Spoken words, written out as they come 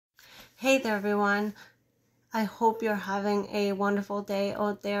Hey there, everyone. I hope you're having a wonderful day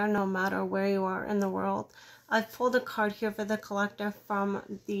out there, no matter where you are in the world. I've pulled a card here for the collective from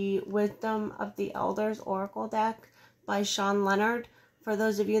the Wisdom of the Elders Oracle deck by Sean Leonard. For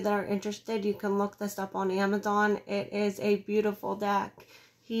those of you that are interested, you can look this up on Amazon. It is a beautiful deck.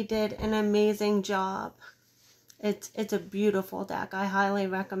 He did an amazing job. It's a beautiful deck. I highly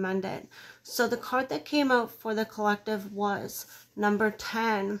recommend it. So the card that came out for the collective was number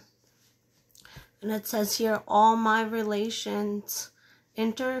 10. And it says here, all my relations,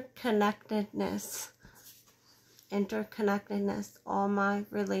 interconnectedness, all my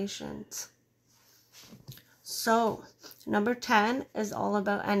relations. So, number 10 is all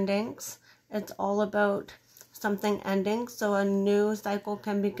about endings. It's all about something ending, so a new cycle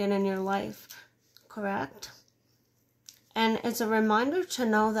can begin in your life, correct? And it's a reminder to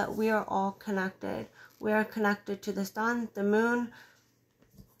know that we are all connected. We are connected to the sun, the moon,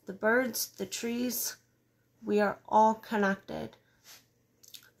 the birds, the trees. We are all connected.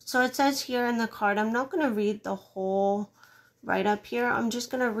 So it says here in the card, I'm not going to read the whole write-up here. I'm just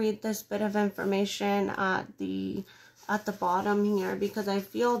going to read this bit of information at the bottom here, because I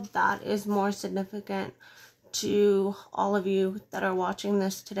feel that is more significant to all of you that are watching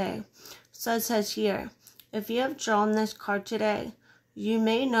this today. So it says here, if you have drawn this card today, you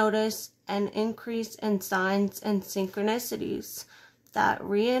may notice an increase in signs and synchronicities that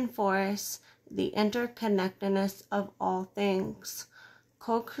reinforce the interconnectedness of all things.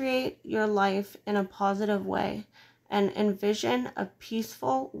 Co-create your life in a positive way and envision a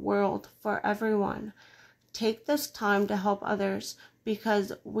peaceful world for everyone. Take this time to help others,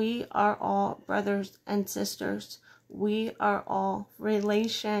 because we are all brothers and sisters. We are all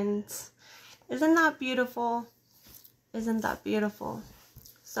relations. Isn't that beautiful? Isn't that beautiful?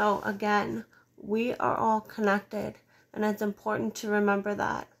 So again, we are all connected. And it's important to remember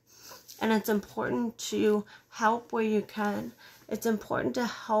that. And it's important to help where you can. It's important to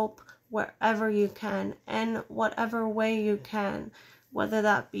help wherever you can, and whatever way you can. Whether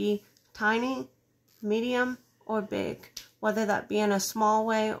that be tiny, medium, or big. Whether that be in a small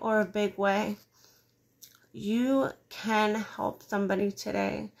way or a big way. You can help somebody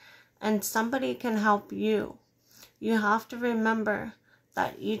today. And somebody can help you. You have to remember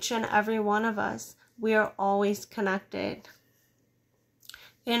that each and every one of us, we are always connected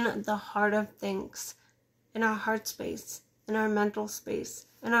in the heart of things, in our heart space, in our mental space,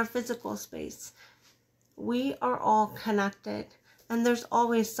 in our physical space. We are all connected, and there's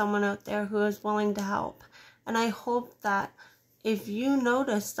always someone out there who is willing to help. And I hope that if you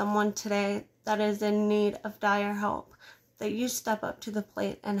notice someone today that is in need of dire help, that you step up to the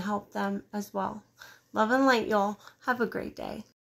plate and help them as well. Love and light, y'all. Have a great day.